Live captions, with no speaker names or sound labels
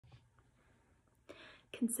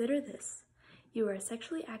Consider this. You are a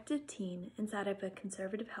sexually active teen inside of a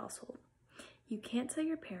conservative household. You can't tell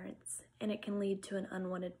your parents, and it can lead to an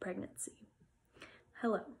unwanted pregnancy.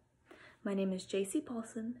 Hello, my name is JC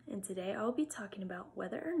Paulson, and today I will be talking about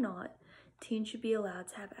whether or not teens should be allowed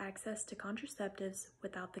to have access to contraceptives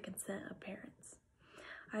without the consent of parents.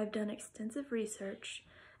 I have done extensive research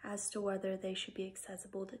as to whether they should be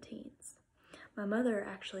accessible to teens. My mother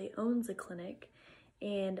actually owns a clinic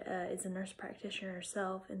and is a nurse practitioner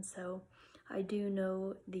herself, and so I do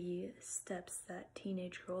know the steps that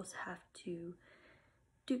teenage girls have to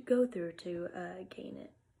go through to gain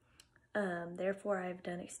it. Therefore, I've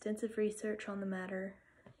done extensive research on the matter,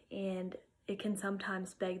 and it can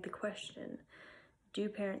sometimes beg the question, do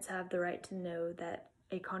parents have the right to know that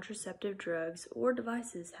a contraceptive drugs or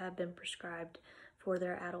devices have been prescribed for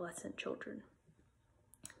their adolescent children?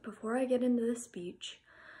 Before I get into this speech,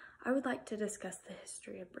 I would like to discuss the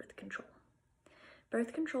history of birth control.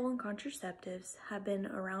 Birth control and contraceptives have been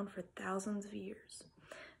around for thousands of years.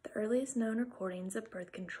 The earliest known recordings of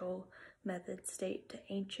birth control methods date to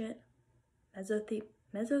ancient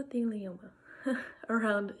mesothelioma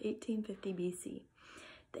around 1850 BC.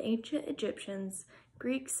 The ancient Egyptians,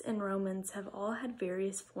 Greeks, and Romans have all had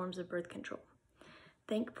various forms of birth control.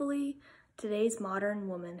 Thankfully, today's modern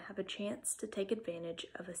women have a chance to take advantage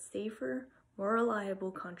of a safer, more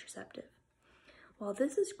reliable contraceptive. While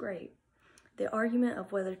this is great, the argument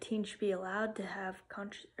of whether teens should be allowed to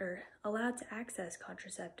access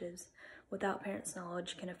contraceptives without parents'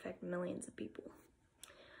 knowledge can affect millions of people.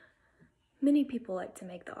 Many people like to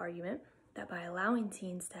make the argument that by allowing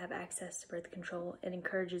teens to have access to birth control, it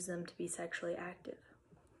encourages them to be sexually active.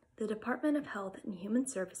 The Department of Health and Human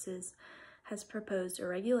Services has proposed a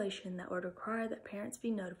regulation that would require that parents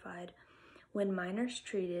be notified when minors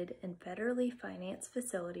treated in federally financed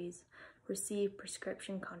facilities receive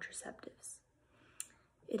prescription contraceptives.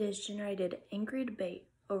 It has generated angry debate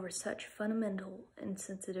over such fundamental and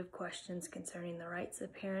sensitive questions concerning the rights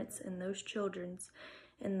of parents and those children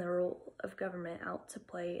and the role of government out to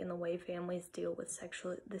play in the way families deal with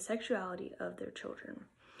the sexuality of their children.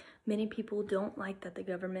 Many people don't like that the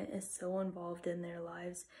government is so involved in their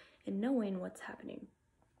lives and knowing what's happening.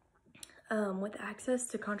 With access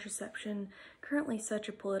to contraception currently such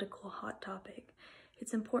a political hot topic,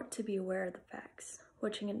 it's important to be aware of the facts,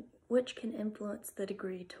 which can influence the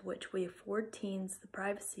degree to which we afford teens the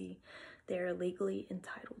privacy they are legally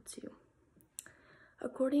entitled to.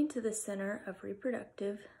 According to the Center of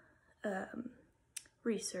Reproductive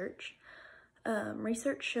Research,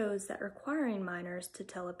 research shows that requiring minors to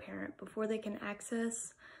tell a parent before they can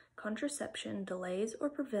access contraception delays or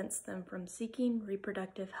prevents them from seeking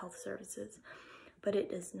reproductive health services, but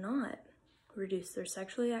it does not reduce their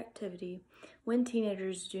sexual activity when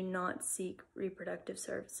teenagers do not seek reproductive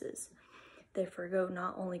services. They forego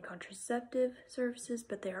not only contraceptive services,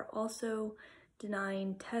 but they are also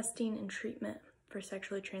denying testing and treatment for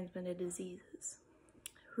sexually transmitted diseases.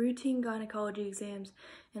 Routine gynecology exams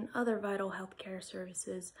and other vital health care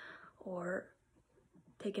services are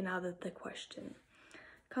taken out of the question.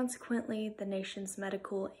 Consequently, the nation's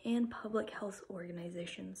medical and public health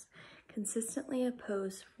organizations consistently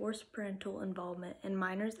oppose forced parental involvement in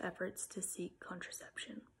minors' efforts to seek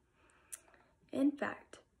contraception. In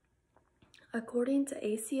fact, according to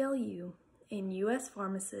ACLU and U.S.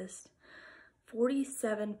 pharmacists,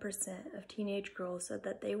 47% of teenage girls said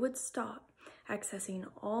that they would stop accessing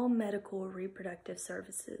all medical reproductive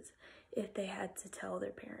services if they had to tell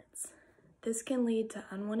their parents. This can lead to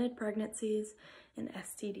unwanted pregnancies and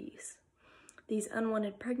STDs. These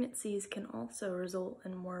unwanted pregnancies can also result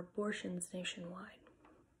in more abortions nationwide.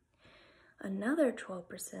 Another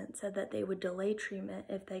 12% said that they would delay treatment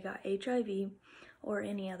if they got HIV or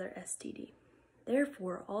any other STD.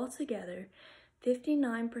 Therefore, altogether,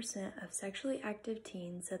 59% of sexually active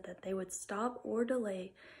teens said that they would stop or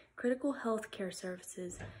delay critical health care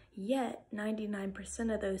services, yet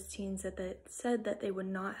 99% of those teens said that they would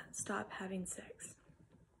not stop having sex.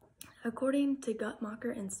 According to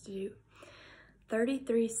Guttmacher Institute,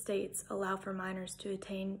 33 states allow for minors to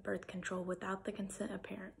attain birth control without the consent of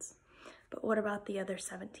parents. But what about the other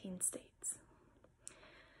 17 states?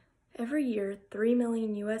 Every year, 3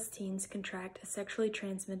 million U.S. teens contract a sexually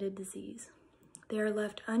transmitted disease. They are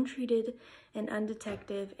left untreated and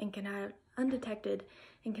undetected and can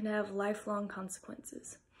have lifelong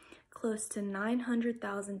consequences. Close to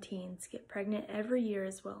 900,000 teens get pregnant every year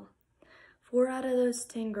as well. 4 out of those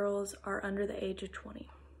 10 girls are under the age of 20.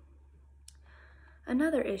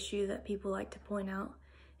 Another issue that people like to point out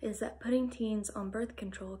is that putting teens on birth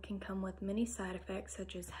control can come with many side effects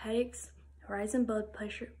such as headaches, rise in blood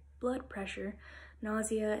pressure,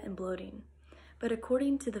 nausea, and bloating. But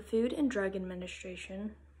according to the Food and Drug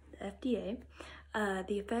Administration, the FDA,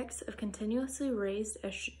 the effects of continuously raised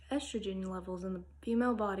estrogen levels in the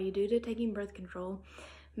female body due to taking birth control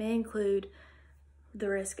may include the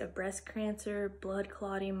risk of breast cancer, blood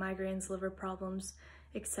clotting, migraines, liver problems,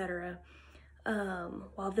 etc.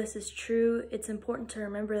 While this is true, it's important to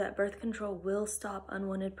remember that birth control will stop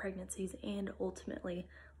unwanted pregnancies and ultimately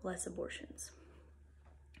less abortions.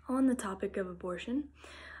 On the topic of abortion,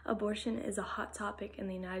 abortion is a hot topic in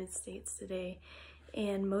the United States today,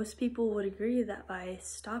 and most people would agree that by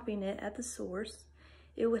stopping it at the source,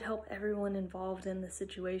 it would help everyone involved in the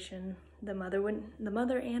situation. The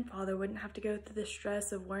mother and father wouldn't have to go through the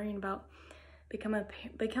stress of worrying about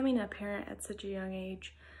becoming a parent at such a young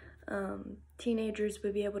age. Teenagers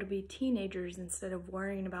would be able to be teenagers instead of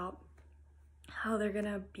worrying about how they're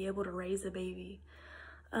gonna be able to raise a baby.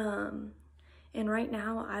 And right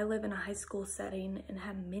now, I live in a high school setting and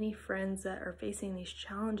have many friends that are facing these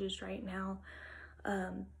challenges right now.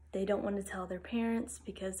 They don't want to tell their parents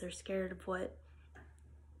because they're scared of what,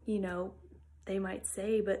 they might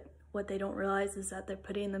say, but what they don't realize is that they're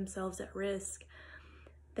putting themselves at risk.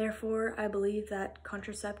 Therefore, I believe that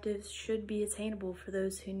contraceptives should be attainable for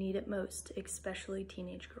those who need it most, especially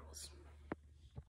teenage girls.